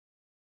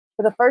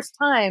For the first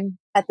time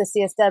at the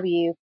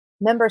CSW,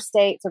 member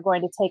states are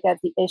going to take up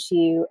the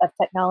issue of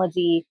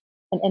technology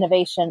and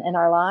innovation in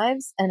our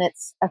lives and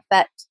its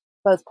effect,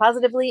 both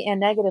positively and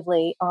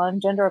negatively, on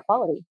gender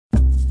equality.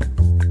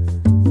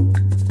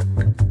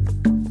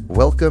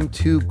 Welcome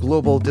to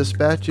Global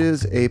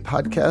Dispatches, a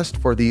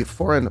podcast for the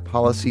foreign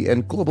policy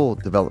and global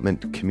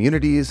development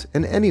communities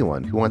and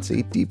anyone who wants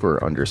a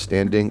deeper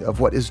understanding of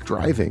what is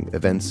driving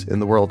events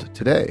in the world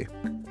today.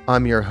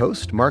 I'm your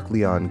host, Mark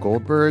Leon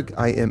Goldberg.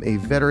 I am a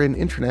veteran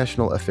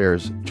international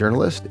affairs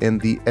journalist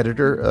and the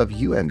editor of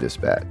UN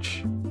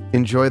Dispatch.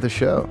 Enjoy the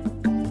show.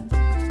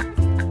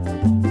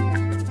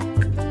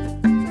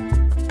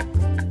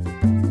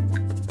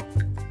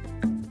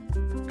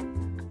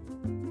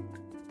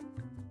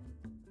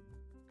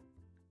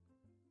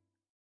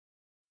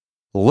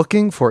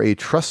 Looking for a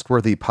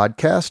trustworthy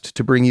podcast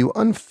to bring you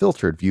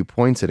unfiltered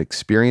viewpoints and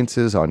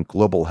experiences on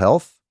global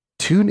health?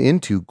 Tune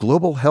into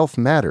Global Health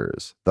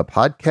Matters, the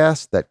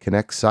podcast that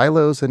connects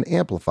silos and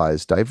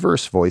amplifies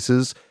diverse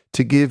voices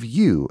to give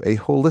you a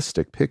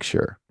holistic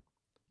picture.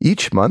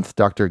 Each month,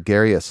 Dr.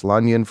 Gary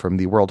Aslanyan from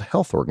the World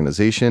Health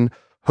Organization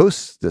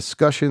hosts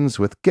discussions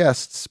with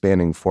guests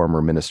spanning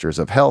former ministers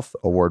of health,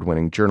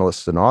 award-winning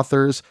journalists and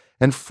authors,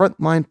 and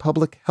frontline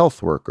public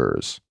health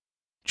workers.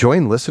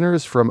 Join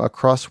listeners from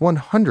across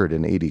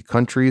 180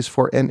 countries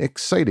for an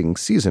exciting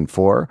Season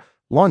 4,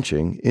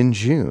 launching in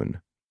June.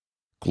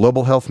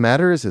 Global Health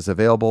Matters is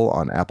available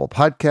on Apple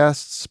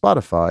Podcasts,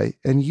 Spotify,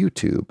 and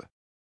YouTube.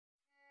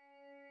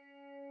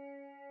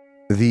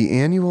 The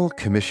Annual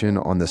Commission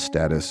on the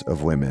Status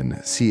of Women,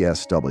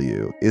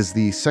 CSW, is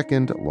the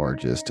second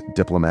largest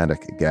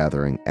diplomatic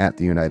gathering at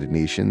the United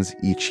Nations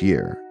each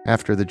year,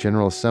 after the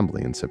General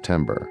Assembly in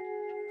September.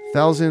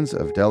 Thousands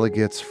of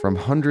delegates from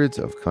hundreds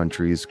of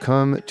countries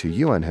come to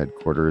UN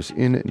headquarters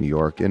in New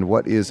York in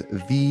what is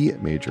the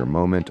major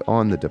moment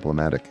on the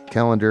diplomatic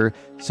calendar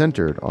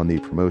centered on the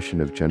promotion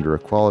of gender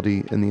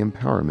equality and the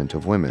empowerment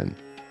of women.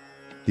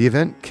 The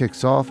event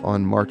kicks off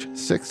on March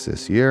 6th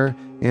this year,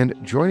 and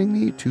joining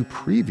me to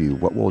preview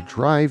what will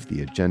drive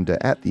the agenda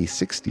at the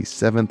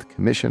 67th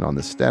Commission on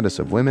the Status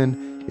of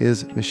Women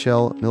is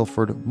Michelle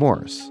Milford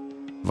Morse,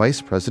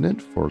 Vice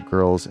President for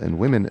Girls and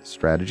Women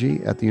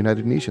Strategy at the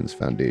United Nations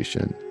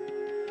Foundation.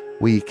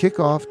 We kick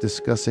off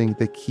discussing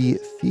the key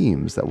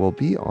themes that will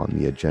be on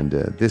the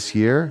agenda this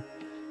year,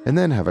 and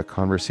then have a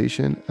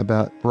conversation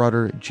about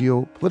broader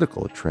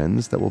geopolitical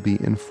trends that will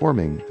be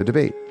informing the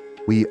debate.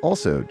 We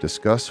also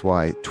discuss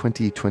why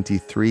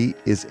 2023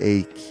 is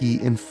a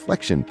key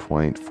inflection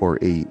point for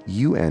a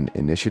UN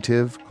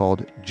initiative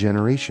called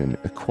Generation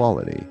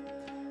Equality.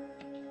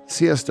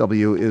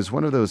 CSW is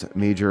one of those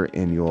major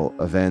annual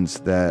events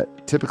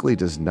that typically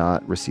does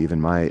not receive,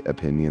 in my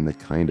opinion, the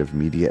kind of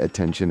media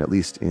attention, at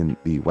least in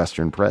the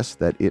Western press,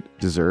 that it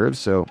deserves.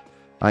 So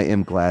I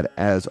am glad,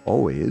 as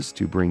always,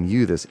 to bring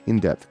you this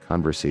in-depth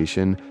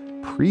conversation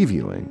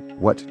previewing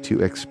what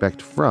to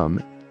expect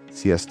from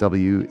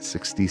CSW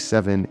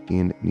 67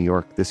 in New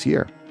York this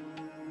year.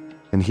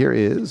 And here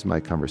is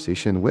my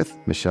conversation with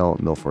Michelle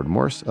Milford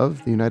Morse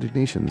of the United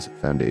Nations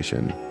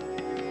Foundation.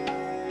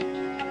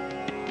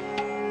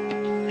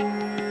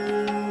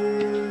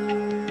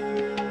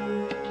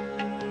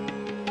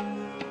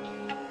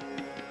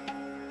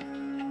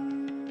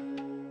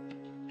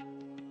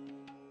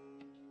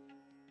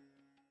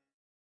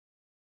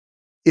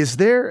 Is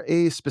there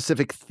a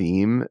specific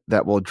theme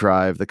that will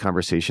drive the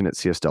conversation at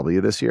CSW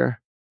this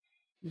year?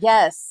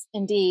 Yes,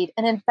 indeed.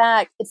 And in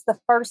fact, it's the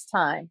first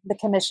time the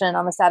Commission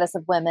on the Status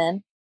of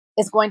Women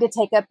is going to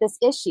take up this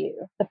issue.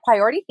 The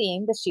priority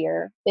theme this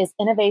year is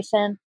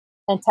innovation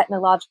and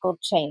technological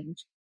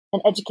change,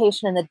 and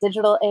education in the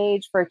digital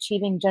age for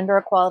achieving gender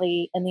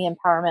equality and the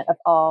empowerment of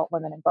all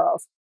women and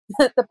girls.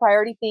 The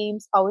priority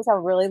themes always have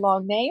a really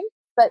long name,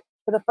 but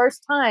for the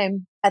first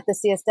time at the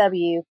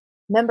CSW,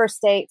 member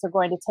states are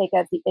going to take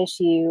up the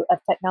issue of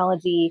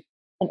technology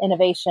and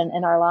innovation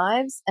in our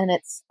lives and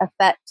its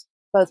effect,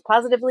 both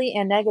positively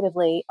and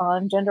negatively,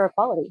 on gender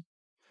equality.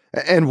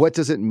 And what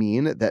does it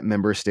mean that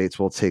member states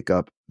will take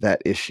up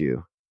that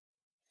issue?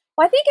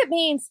 Well, I think it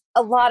means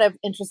a lot of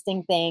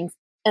interesting things,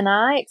 and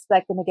I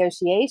expect the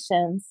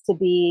negotiations to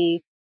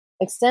be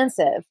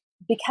extensive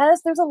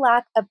because there's a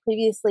lack of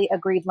previously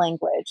agreed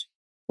language,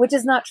 which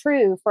is not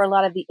true for a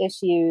lot of the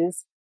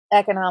issues,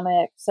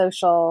 economic,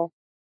 social,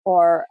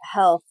 or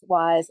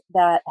health-wise,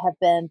 that have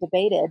been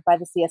debated by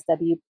the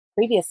CSW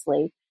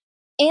previously,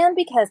 and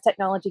because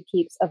technology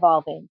keeps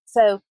evolving.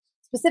 So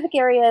specific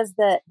areas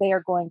that they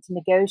are going to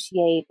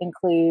negotiate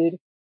include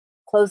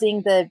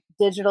closing the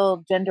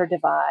digital gender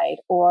divide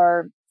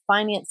or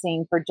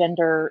financing for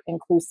gender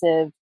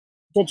inclusive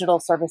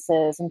digital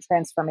services and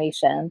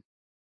transformation.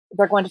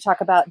 They're going to talk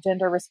about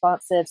gender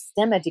responsive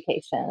STEM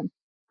education,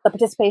 the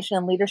participation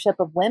and leadership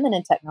of women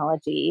in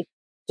technology,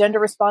 gender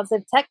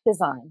responsive tech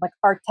design, like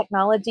are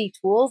technology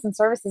tools and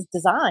services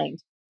designed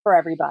for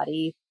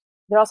everybody.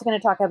 They're also going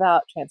to talk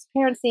about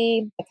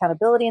transparency,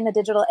 accountability in the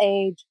digital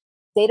age,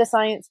 data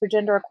science for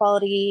gender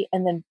equality,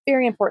 and then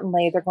very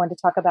importantly, they're going to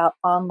talk about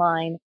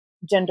online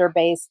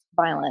gender-based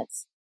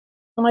violence.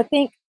 And I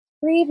think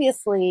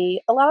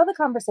previously, a lot of the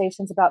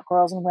conversations about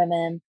girls and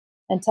women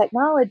and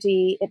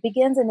technology, it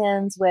begins and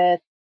ends with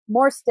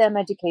more STEM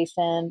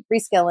education,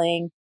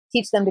 reskilling,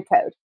 teach them to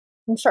code.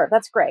 And sure,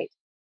 that's great.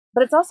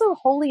 But it's also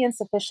wholly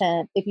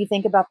insufficient if you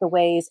think about the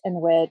ways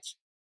in which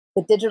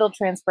the digital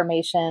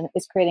transformation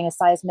is creating a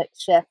seismic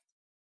shift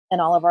in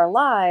all of our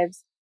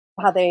lives,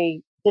 how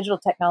digital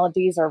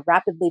technologies are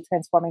rapidly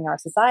transforming our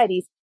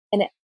societies.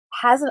 And it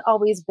hasn't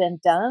always been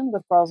done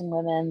with girls and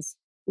women's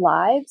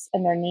lives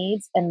and their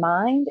needs in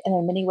mind. And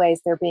in many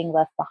ways, they're being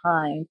left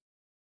behind.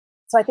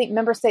 So I think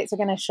member states are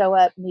going to show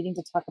up needing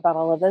to talk about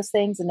all of those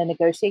things and to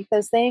negotiate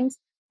those things.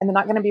 And they're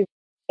not going to be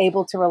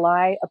able to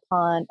rely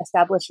upon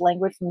established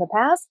language from the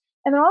past.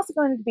 And they're also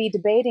going to be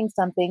debating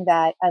something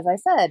that, as I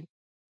said,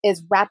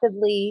 is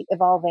rapidly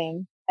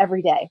evolving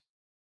every day.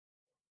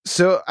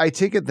 So I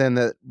take it then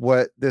that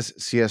what this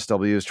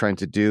CSW is trying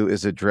to do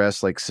is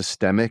address like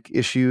systemic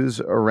issues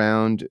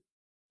around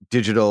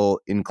digital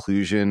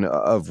inclusion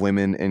of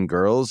women and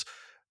girls,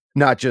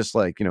 not just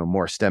like,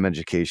 more STEM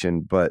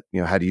education, but,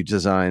 how do you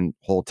design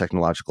whole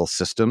technological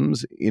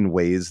systems in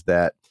ways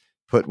that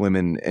put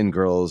women and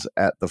girls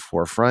at the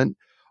forefront?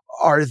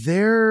 Are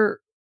there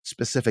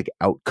specific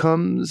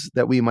outcomes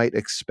that we might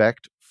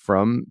expect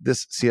from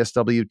this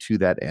CSW to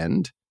that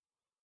end?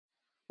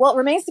 Well, it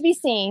remains to be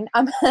seen.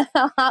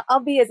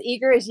 I'll be as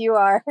eager as you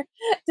are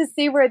to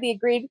see where the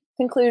agreed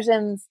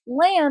conclusions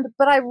land.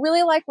 But I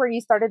really like where you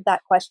started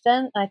that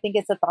question. And I think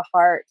it's at the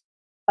heart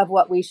of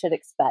what we should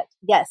expect.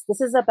 Yes, this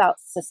is about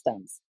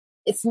systems.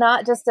 It's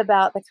not just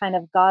about the kind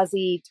of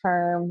gauzy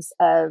terms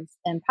of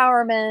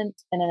empowerment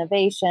and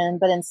innovation,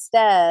 but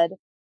instead,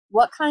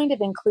 what kind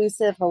of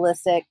inclusive,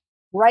 holistic,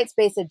 rights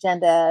based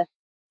agenda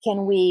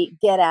can we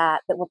get at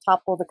that will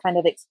topple the kind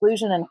of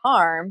exclusion and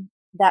harm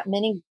that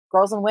many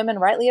girls and women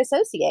rightly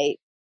associate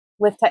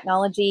with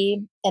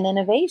technology and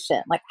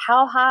innovation? Like,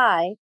 how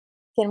high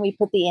can we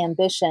put the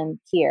ambition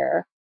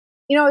here?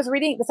 I was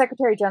reading, the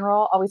Secretary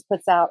General always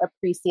puts out a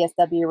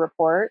pre-CSW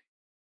report,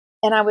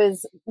 and I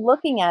was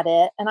looking at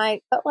it and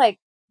I felt like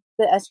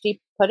the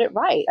SG put it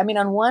right. I mean,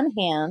 on one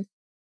hand,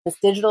 this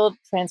digital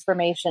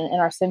transformation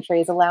in our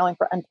century is allowing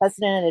for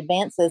unprecedented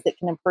advances that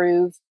can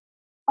improve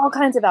all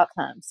kinds of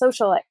outcomes,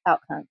 social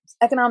outcomes,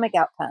 economic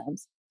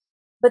outcomes.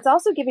 But it's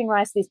also giving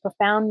rise to these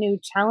profound new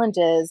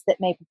challenges that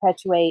may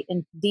perpetuate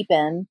and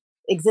deepen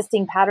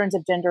existing patterns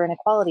of gender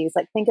inequalities.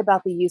 Like, think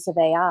about the use of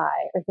AI,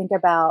 or think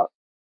about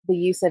the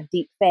use of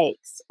deep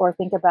fakes, or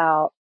think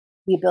about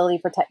the ability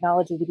for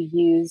technology to be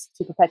used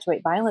to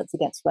perpetuate violence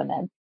against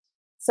women.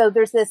 So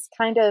there's this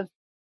kind of,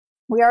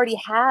 we already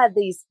had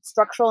these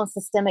structural and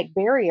systemic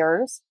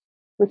barriers,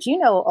 which you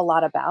know a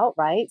lot about,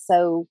 right?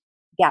 So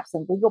gaps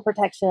in legal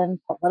protection,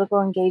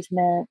 political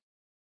engagement,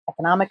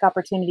 economic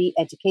opportunity,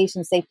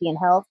 education, safety, and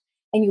health.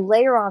 And you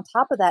layer on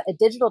top of that a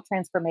digital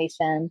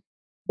transformation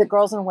that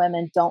girls and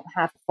women don't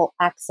have full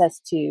access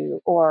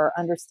to or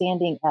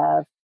understanding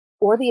of,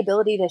 or the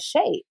ability to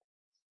shape.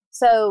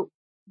 So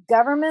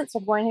governments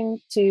are going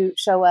to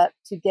show up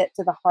to get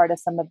to the heart of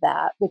some of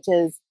that, which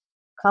is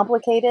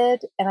complicated.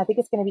 And I think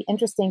it's going to be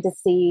interesting to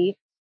see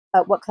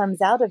what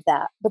comes out of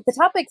that. But the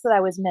topics that I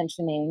was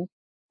mentioning,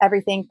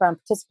 everything from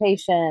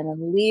participation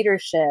and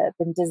leadership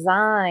and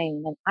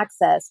design and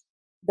access,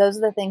 those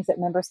are the things that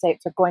member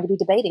states are going to be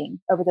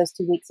debating over those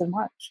 2 weeks in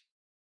March.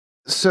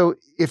 So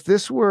if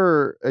this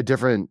were a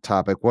different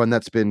topic, one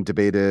that's been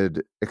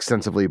debated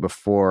extensively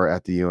before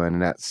at the UN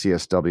and at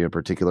CSW in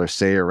particular,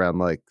 say around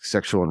like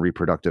sexual and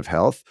reproductive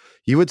health,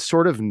 you would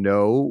sort of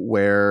know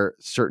where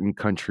certain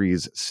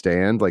countries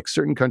stand, like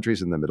certain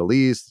countries in the Middle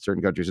East,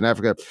 certain countries in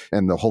Africa,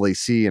 and the Holy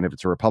See, and if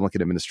it's a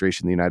Republican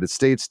administration in the United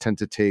States, tend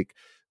to take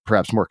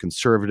perhaps more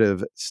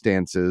conservative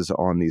stances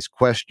on these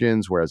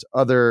questions, whereas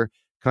other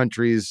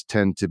countries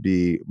tend to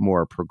be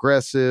more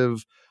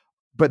progressive.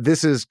 But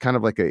this is kind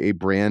of like a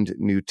brand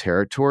new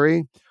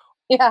territory.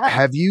 Yeah.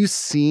 Have you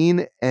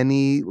seen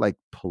any like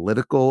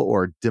political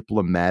or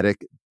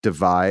diplomatic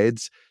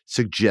divides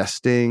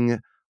suggesting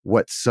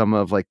what some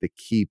of like the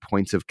key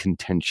points of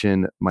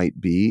contention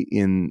might be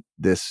in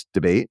this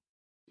debate?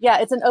 Yeah,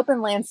 it's an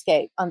open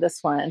landscape on this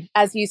one,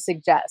 as you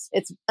suggest.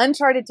 It's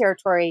uncharted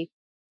territory,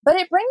 but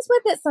it brings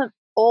with it some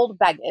old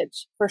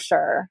baggage for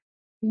sure.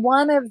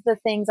 One of the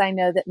things I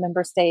know that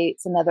member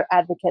states and other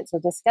advocates are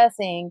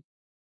discussing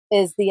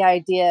is the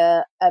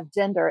idea of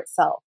gender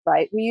itself,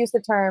 right? We use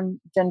the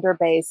term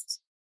gender-based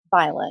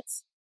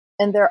violence,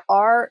 and there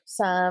are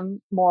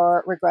some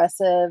more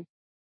regressive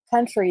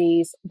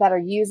countries that are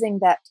using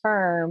that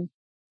term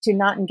to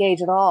not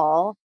engage at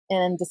all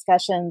in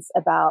discussions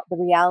about the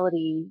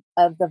reality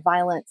of the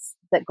violence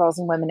that girls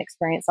and women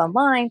experience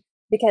online,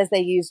 because they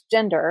use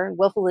gender,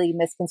 willfully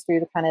misconstrue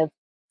the kind of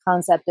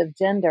concept of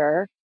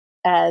gender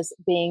as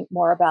being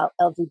more about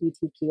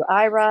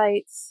LGBTQI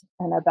rights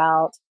and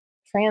about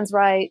trans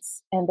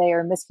rights, and they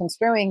are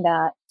misconstruing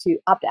that to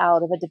opt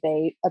out of a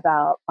debate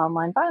about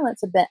online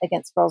violence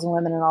against girls and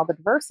women and all the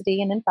diversity,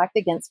 and in fact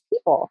against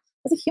people,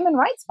 as a human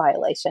rights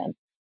violation.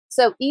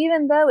 So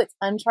even though it's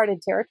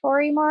uncharted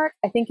territory, Mark,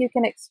 I think you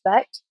can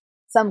expect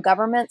some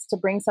governments to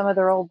bring some of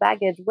their old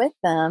baggage with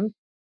them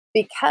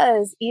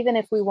Because even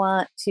if we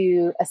want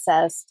to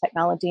assess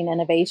technology and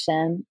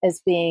innovation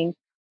as being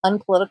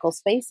unpolitical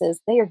spaces,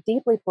 they are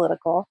deeply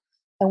political.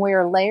 And we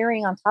are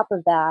layering on top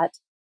of that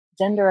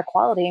gender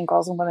equality and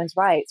girls and women's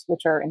rights,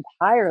 which are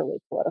entirely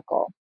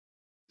political.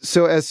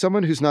 So, as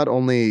someone who's not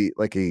only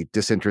like a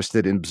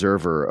disinterested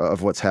observer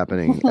of what's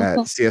happening at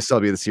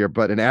CSW this year,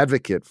 but an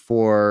advocate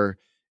for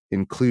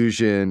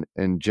inclusion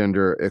and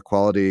gender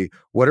equality,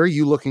 what are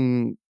you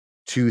looking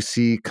to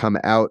see come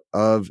out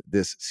of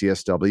this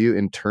CSW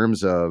in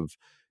terms of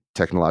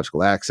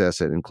technological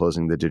access and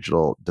closing the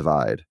digital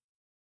divide?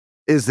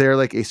 Is there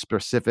like a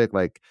specific,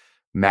 like,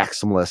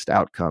 maximalist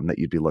outcome that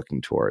you'd be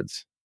looking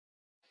towards?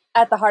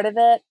 At the heart of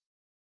it,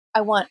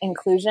 I want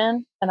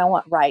inclusion and I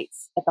want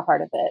rights at the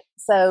heart of it.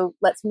 So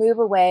let's move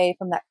away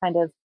from that kind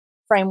of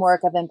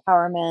framework of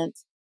empowerment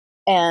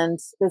and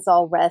this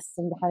all rests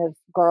in kind of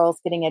girls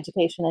getting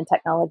education and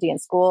technology in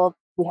school.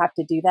 We have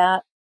to do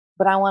that.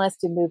 But I want us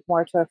to move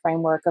more to a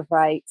framework of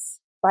rights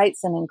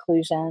and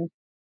inclusion,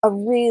 a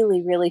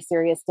really, really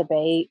serious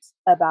debate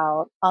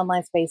about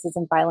online spaces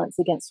and violence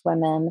against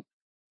women,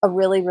 a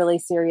really, really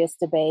serious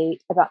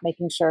debate about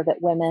making sure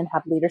that women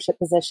have leadership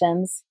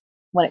positions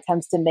when it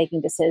comes to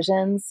making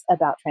decisions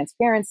about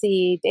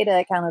transparency, data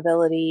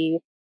accountability,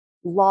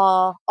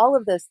 law, all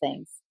of those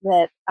things.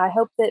 That I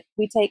hope that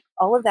we take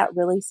all of that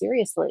really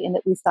seriously and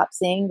that we stop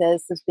seeing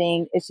this as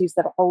being issues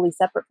that are wholly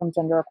separate from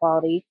gender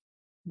equality,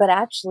 but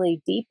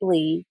actually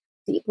deeply,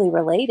 deeply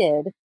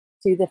related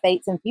to the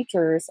fates and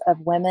futures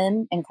of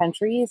women and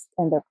countries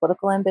and their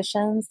political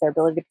ambitions, their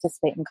ability to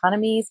participate in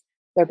economies,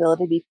 their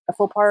ability to be a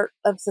full part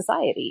of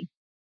society.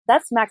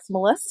 That's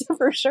maximalist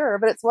for sure,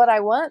 but it's what I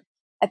want.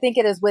 I think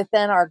it is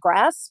within our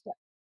grasp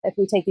if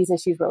we take these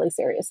issues really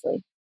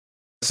seriously.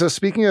 So,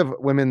 speaking of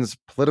women's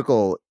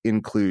political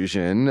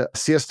inclusion,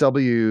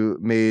 CSW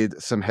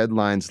made some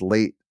headlines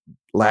late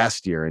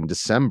last year in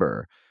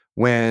December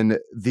when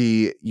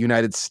the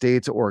United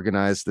States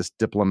organized this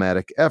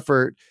diplomatic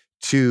effort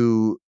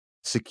to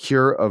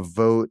secure a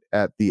vote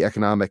at the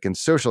Economic and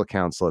Social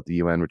Council at the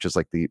UN, which is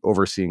like the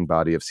overseeing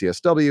body of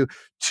CSW,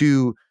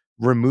 to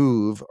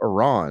remove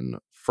Iran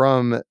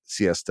from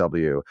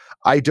CSW.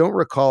 I don't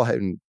recall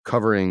having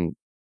covering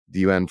the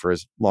UN for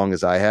as long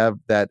as I have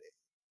that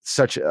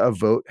such a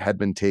vote had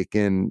been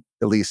taken,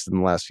 at least in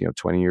the last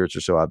 20 years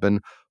or so I've been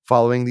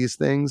following these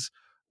things.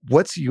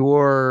 What's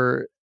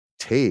your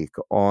take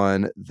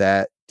on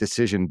that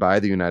decision by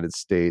the United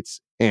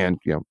States and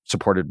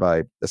supported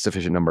by a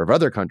sufficient number of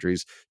other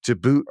countries to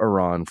boot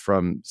Iran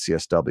from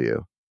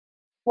CSW?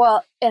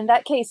 Well, in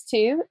that case,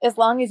 too, as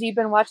long as you've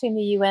been watching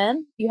the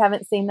UN, you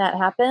haven't seen that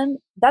happen.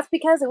 That's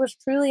because it was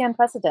truly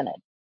unprecedented.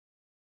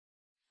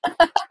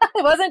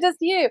 It wasn't just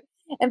you.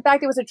 In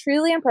fact, it was a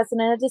truly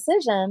unprecedented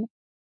decision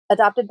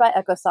adopted by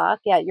ECOSOC.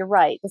 Yeah, you're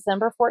right,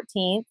 December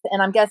 14th.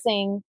 And I'm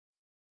guessing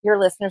your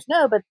listeners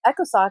know, but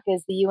ECOSOC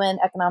is the UN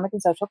Economic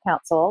and Social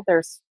Council.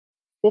 There's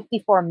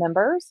 54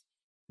 members.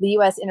 The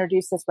US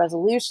introduced this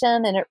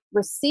resolution and it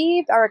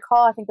received, I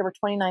recall, I think there were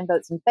 29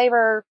 votes in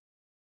favor,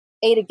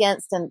 8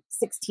 against, and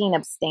 16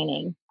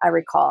 abstaining, I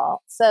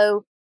recall.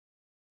 So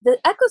the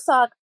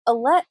ECOSOC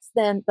elects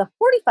then the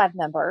 45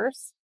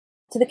 members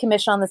to the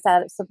Commission on the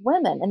Status of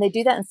Women. And they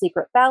do that in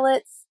secret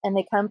ballots, and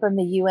they come from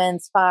the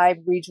UN's 5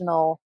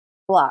 regional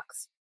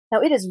blocks.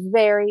 Now, it is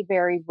very,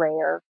 very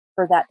rare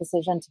for that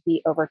decision to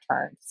be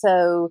overturned.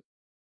 So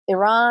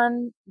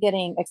Iran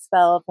getting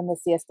expelled from the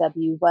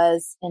CSW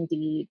was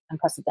indeed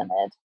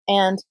unprecedented.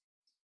 And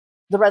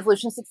the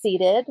resolution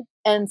succeeded.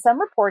 And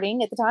some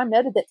reporting at the time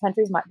noted that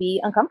countries might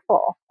be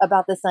uncomfortable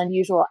about this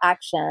unusual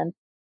action.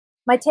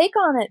 My take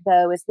on it,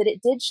 though, is that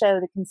it did show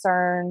the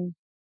concern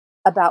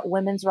about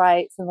women's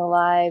rights and the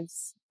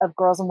lives of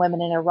girls and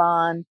women in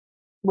Iran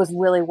was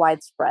really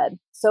widespread,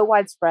 so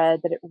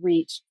widespread that it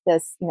reached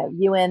this,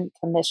 UN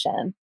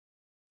commission.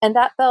 And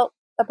that felt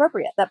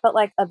appropriate. That felt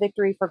like a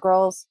victory for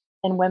girls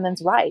and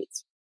women's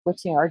rights,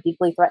 which, are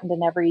deeply threatened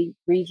in every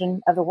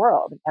region of the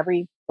world.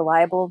 Every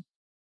reliable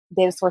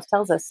data source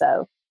tells us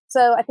so.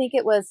 So I think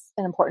it was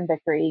an important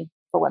victory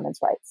for women's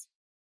rights.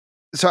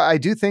 So I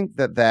do think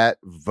that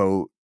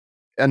vote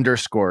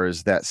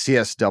underscores that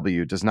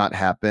CSW does not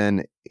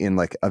happen in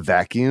like a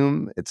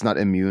vacuum. It's not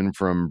immune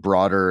from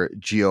broader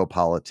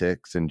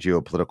geopolitics and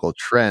geopolitical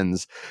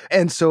trends.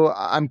 And so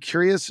I'm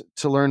curious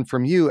to learn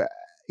from you,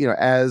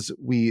 as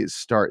we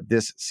start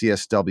this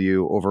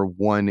CSW over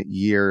 1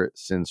 year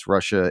since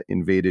Russia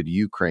invaded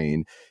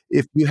Ukraine,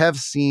 if you have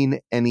seen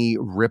any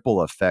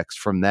ripple effects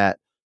from that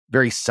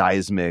very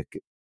seismic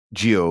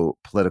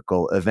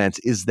geopolitical event.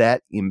 Is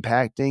that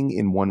impacting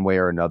in one way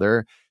or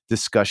another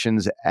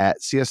discussions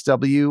at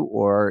CSW,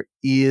 or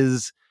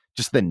is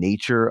just the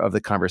nature of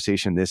the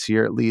conversation this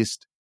year, at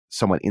least,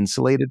 somewhat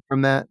insulated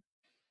from that?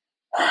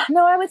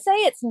 No, I would say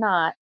it's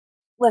not.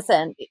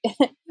 Listen,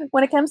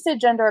 when it comes to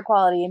gender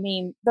equality, I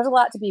mean, there's a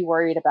lot to be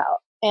worried about.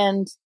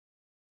 And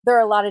there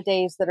are a lot of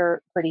days that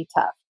are pretty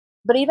tough.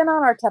 But even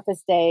on our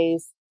toughest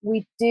days,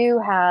 we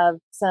do have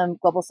some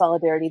global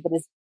solidarity that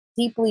is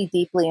deeply,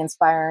 deeply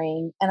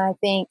inspiring. And I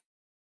think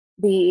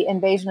the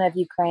invasion of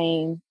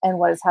Ukraine and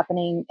what is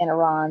happening in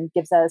Iran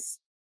gives us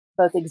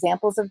both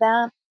examples of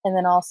that, and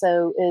then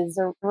also is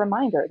a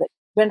reminder that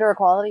gender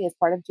equality is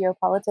part of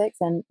geopolitics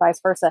and vice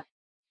versa.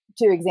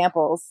 Two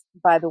examples,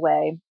 by the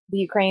way: the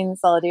Ukraine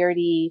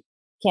Solidarity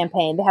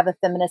Campaign, they have a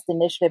feminist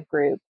initiative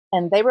group,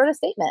 and they wrote a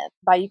statement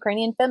by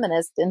Ukrainian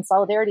feminists in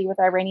solidarity with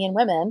Iranian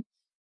women.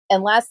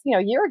 And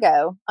year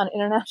ago on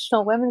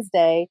International Women's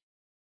Day,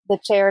 the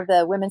chair of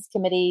the Women's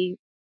Committee,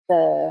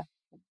 the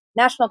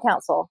National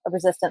Council of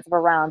Resistance of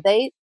Iran,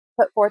 they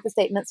put forth a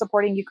statement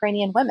supporting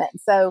Ukrainian women.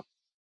 So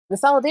the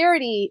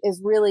solidarity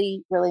is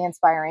really, really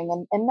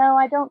inspiring. And no,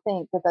 I don't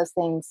think that those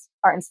things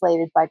are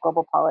insulated by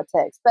global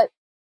politics. But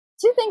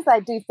two things I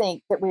do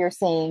think that we are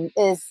seeing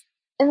is,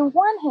 in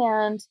one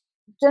hand,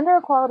 gender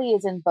equality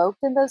is invoked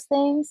in those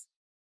things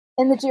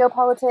in the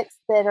geopolitics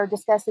that are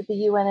discussed at the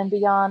UN and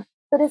beyond,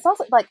 but it's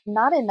also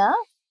not enough,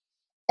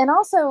 and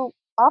also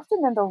often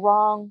in the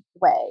wrong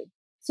way.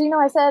 So,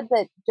 I said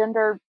that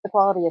gender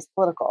equality is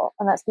political,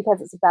 and that's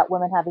because it's about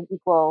women having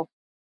equal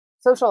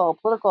social,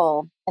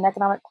 political, and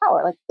economic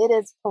power. It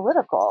is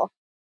political.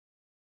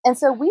 And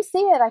so we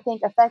see it, I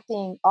think,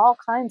 affecting all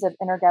kinds of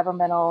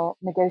intergovernmental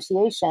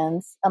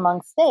negotiations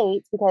among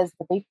states, because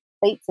the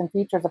fates and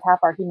futures of half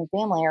our human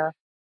family are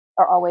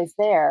always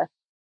there.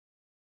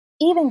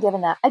 Even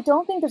given that, I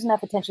don't think there's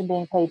enough attention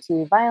being paid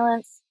to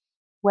violence,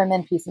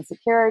 women, peace and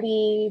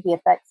security, the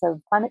effects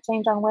of climate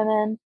change on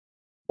women,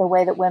 the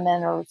way that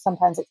women are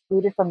sometimes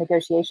excluded from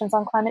negotiations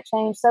on climate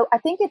change. So I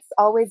think it's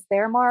always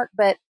there, Mark,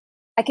 but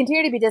I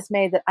continue to be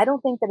dismayed that I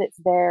don't think that it's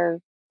there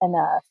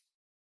enough.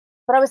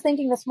 But I was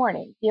thinking this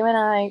morning, you and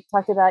I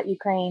talked about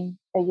Ukraine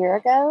a year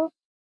ago.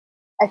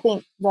 I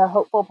think the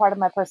hopeful part of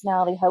my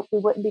personality hoped we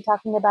wouldn't be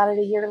talking about it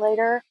a year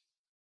later.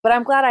 But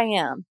I'm glad I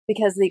am,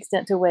 because the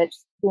extent to which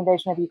the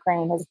invasion of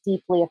Ukraine has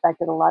deeply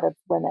affected a lot of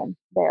women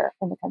there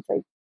in the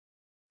country.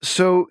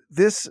 So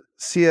this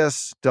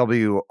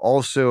CSW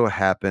also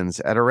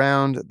happens at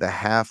around the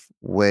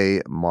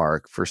halfway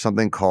mark for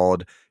something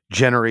called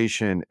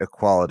Generation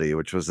Equality,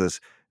 which was this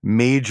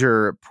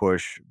major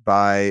push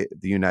by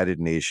the United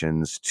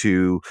Nations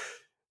to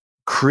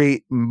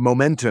create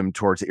momentum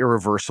towards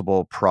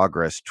irreversible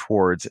progress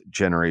towards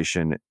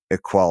generation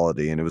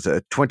equality. And it was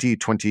a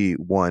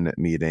 2021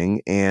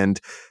 meeting, and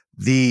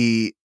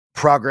the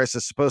progress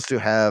is supposed to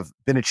have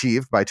been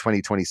achieved by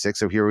 2026.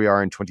 So here we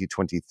are in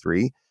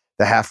 2023,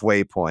 the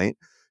halfway point.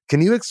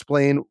 Can you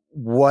explain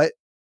what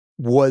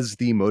was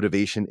the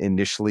motivation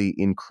initially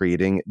in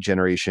creating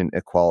generation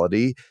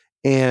equality,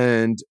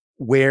 and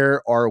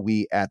where are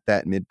we at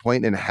that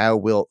midpoint, and how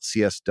will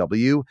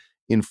CSW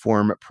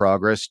inform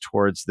progress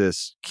towards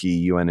this key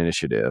UN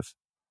initiative?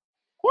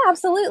 Yeah,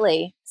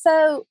 absolutely.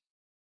 So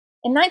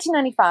in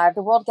 1995,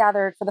 the world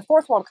gathered for the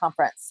Fourth World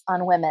Conference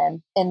on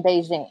Women in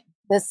Beijing.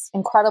 This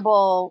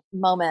incredible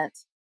moment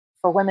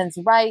for women's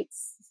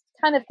rights,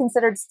 kind of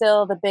considered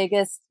still the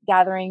biggest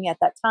gathering at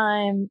that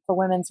time for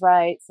women's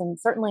rights, and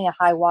certainly a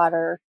high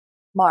water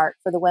mark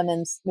for the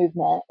women's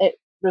movement. It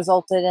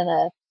resulted in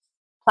a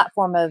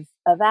platform of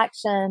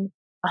action.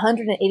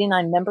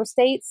 189 member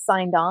states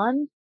signed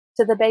on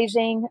to the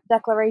Beijing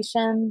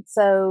Declaration.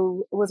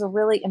 So it was a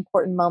really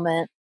important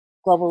moment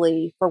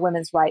globally for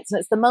women's rights. And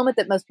it's the moment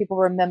that most people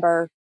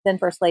remember then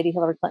First Lady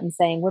Hillary Clinton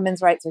saying,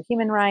 women's rights are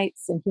human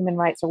rights and human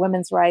rights are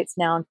women's rights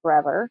now and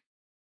forever.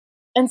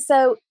 And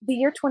so the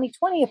year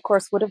 2020, of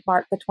course, would have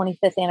marked the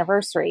 25th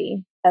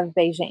anniversary of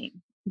Beijing.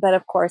 But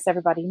of course,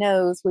 everybody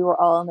knows we were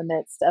all in the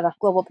midst of a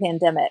global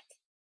pandemic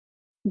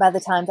by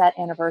the time that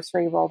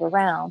anniversary rolled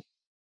around.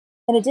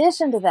 In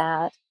addition to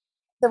that,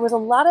 there was a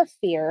lot of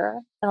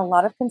fear and a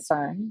lot of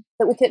concern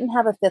that we couldn't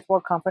have a Fifth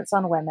World Conference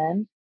on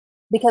Women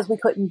because we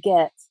couldn't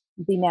get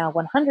the now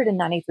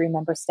 193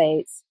 member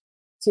states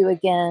to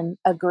again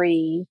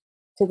agree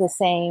to the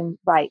same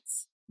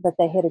rights that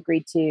they had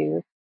agreed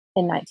to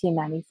in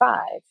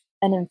 1995.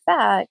 And in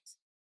fact,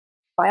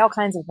 by all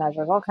kinds of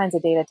measures, all kinds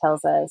of data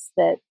tells us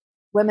that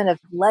women have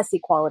less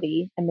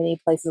equality in many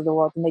places of the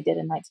world than they did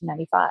in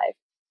 1995.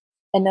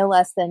 And no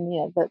less than,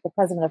 the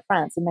president of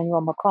France,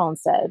 Emmanuel Macron,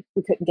 said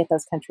we couldn't get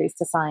those countries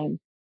to sign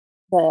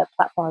the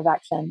platform of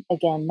action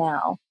again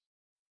now.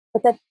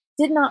 But that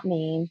did not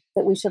mean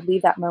that we should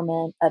leave that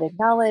moment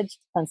unacknowledged,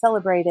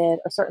 uncelebrated,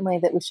 or certainly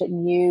that we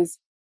shouldn't use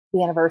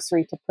the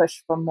anniversary to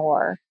push for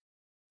more.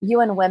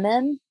 UN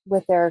Women,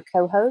 with their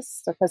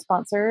co-hosts or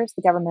co-sponsors,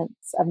 the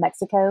governments of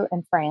Mexico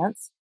and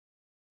France,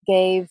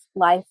 gave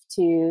life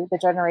to the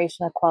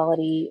Generation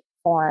Equality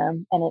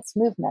Forum and its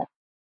movement.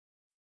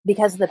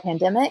 Because of the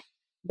pandemic,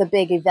 the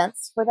big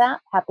events for that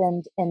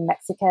happened in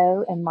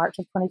Mexico in March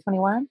of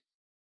 2021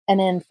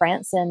 and in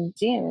France in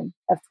June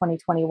of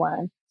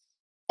 2021.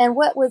 And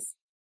what was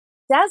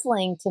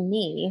dazzling to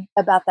me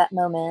about that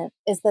moment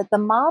is that the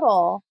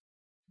model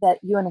that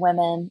UN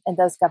Women and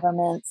those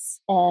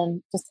governments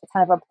and just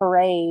kind of a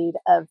parade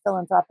of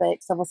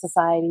philanthropic civil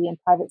society and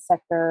private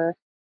sector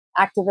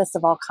activists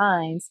of all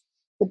kinds,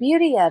 the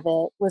beauty of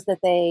it was that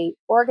they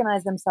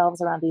organized themselves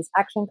around these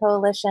action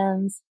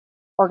coalitions,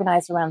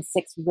 organized around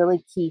 6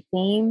 really key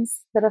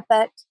themes that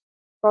affect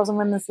girls' and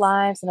women's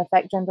lives and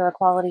affect gender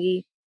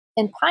equality,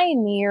 and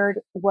pioneered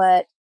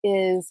what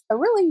is a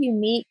really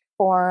unique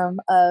form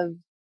of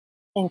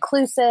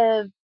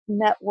inclusive,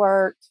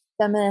 networked,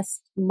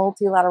 feminist,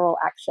 multilateral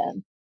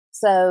action.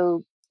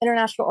 So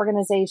international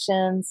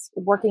organizations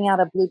working out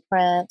a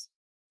blueprint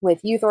with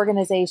youth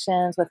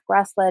organizations, with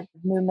grass-led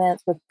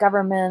movements, with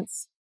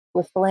governments,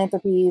 with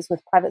philanthropies,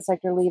 with private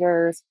sector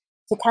leaders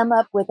to come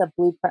up with a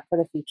blueprint for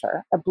the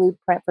future, a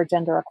blueprint for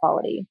gender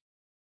equality.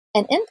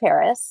 And in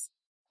Paris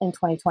in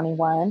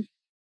 2021,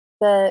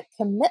 the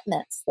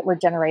commitments that were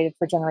generated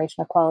for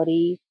generation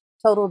equality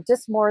totaled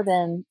just more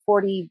than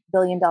 $40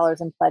 billion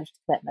in pledged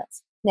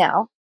commitments.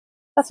 Now,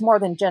 that's more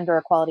than gender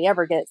equality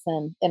ever gets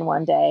in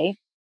one day.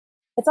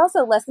 It's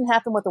also less than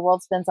half of what the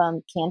world spends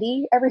on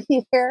candy every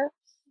year.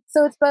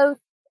 So it's both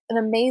an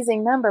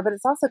amazing number, but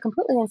it's also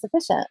completely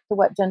insufficient to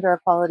what gender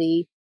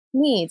equality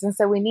needs. And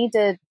so we need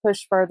to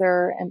push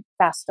further and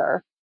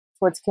faster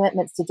towards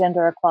commitments to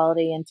gender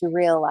equality and to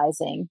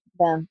realizing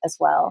them as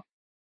well.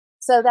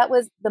 So that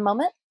was the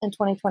moment in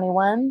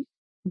 2021.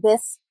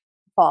 This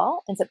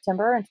fall, in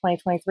September in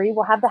 2023,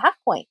 we'll have the half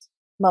point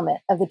moment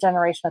of the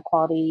Generation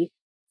Equality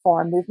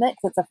Forum movement,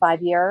 because it's a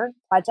 5-year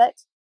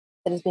project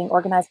that is being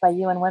organized by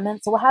UN Women.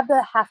 So we'll have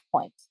the half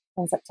point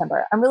in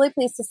September. I'm really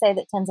pleased to say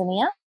that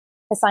Tanzania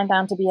has signed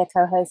on to be a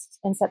co-host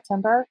in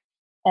September,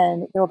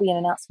 and there will be an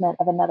announcement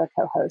of another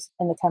co-host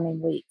in the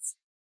coming weeks.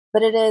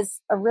 But it is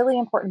a really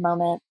important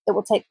moment. It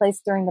will take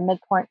place during the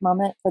midpoint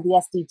moment for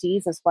the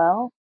SDGs as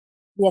well.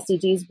 The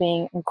SDGs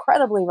being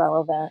incredibly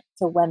relevant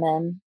to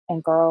women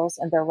and girls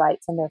and their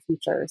rights and their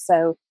future.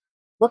 So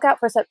look out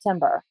for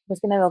September. There's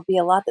going to be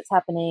a lot that's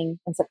happening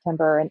in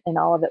September, and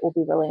all of it will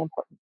be really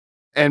important.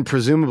 And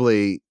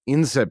presumably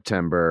in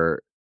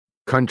September,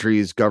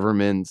 countries,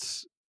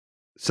 governments,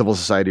 civil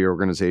society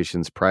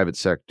organizations, private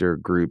sector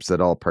groups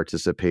that all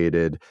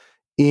participated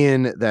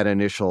in that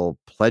initial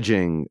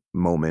pledging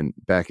moment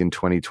back in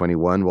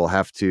 2021 will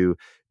have to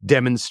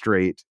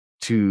demonstrate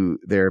to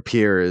their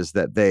peers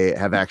that they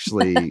have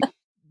actually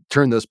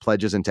turned those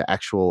pledges into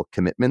actual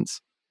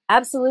commitments.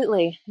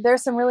 Absolutely.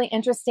 There's some really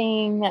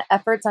interesting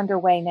efforts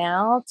underway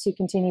now to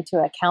continue to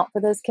account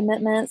for those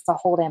commitments, to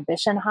hold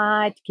ambition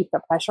high, to keep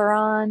the pressure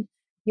on.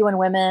 UN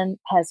Women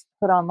has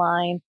put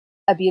online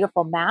a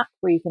beautiful map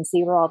where you can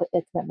see where all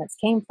the commitments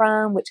came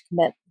from,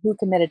 who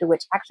committed to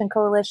which action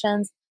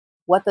coalitions,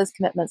 what those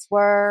commitments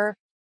were.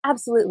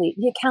 Absolutely.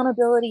 The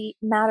accountability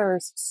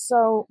matters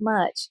so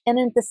much. And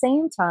at the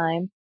same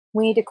time,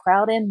 we need to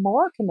crowd in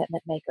more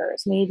commitment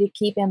makers. We need to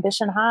keep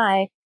ambition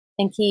high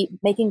and keep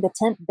making the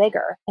tent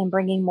bigger and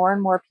bringing more and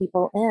more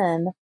people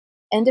in,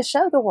 and to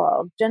show the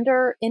world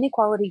gender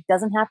inequality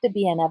doesn't have to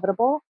be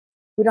inevitable.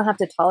 We don't have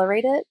to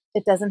tolerate it.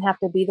 It doesn't have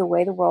to be the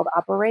way the world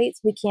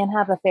operates. We can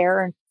have a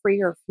fair and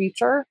freer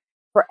future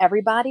for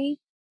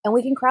everybody, and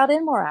we can crowd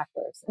in more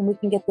actors, and we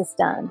can get this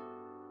done.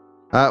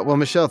 Well,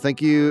 Michelle,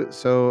 thank you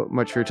so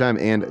much for your time,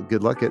 and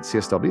good luck at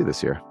CSW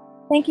this year.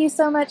 Thank you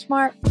so much,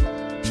 Mark.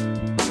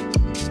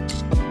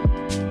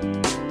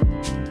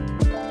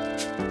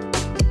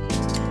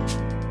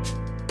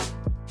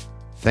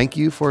 Thank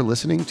you for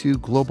listening to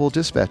Global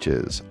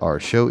Dispatches. Our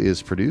show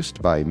is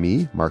produced by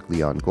me, Mark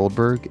Leon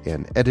Goldberg,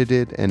 and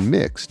edited and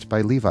mixed by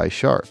Levi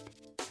Sharp.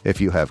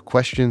 If you have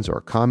questions or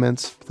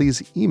comments,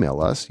 please email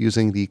us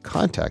using the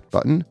contact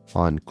button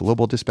on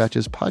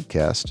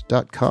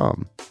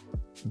globaldispatchespodcast.com.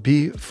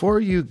 Before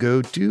you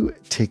go, do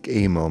take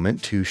a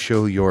moment to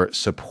show your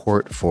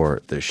support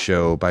for the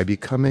show by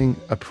becoming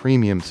a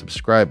premium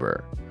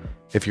subscriber.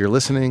 If you're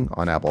listening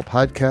on Apple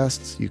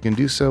Podcasts, you can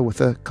do so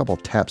with a couple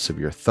taps of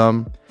your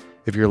thumb.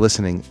 If you're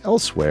listening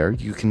elsewhere,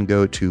 you can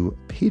go to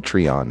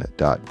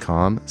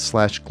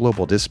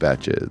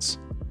patreon.com/globaldispatches.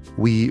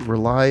 We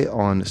rely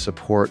on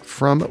support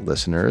from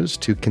listeners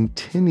to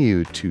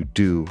continue to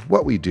do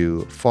what we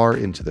do far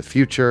into the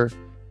future.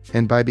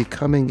 And by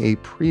becoming a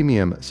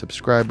premium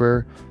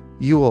subscriber,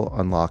 you will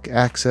unlock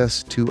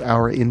access to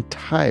our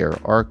entire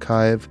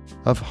archive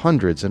of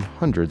hundreds and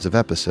hundreds of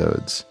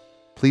episodes.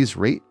 Please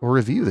rate or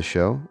review the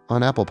show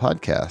on Apple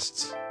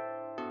Podcasts.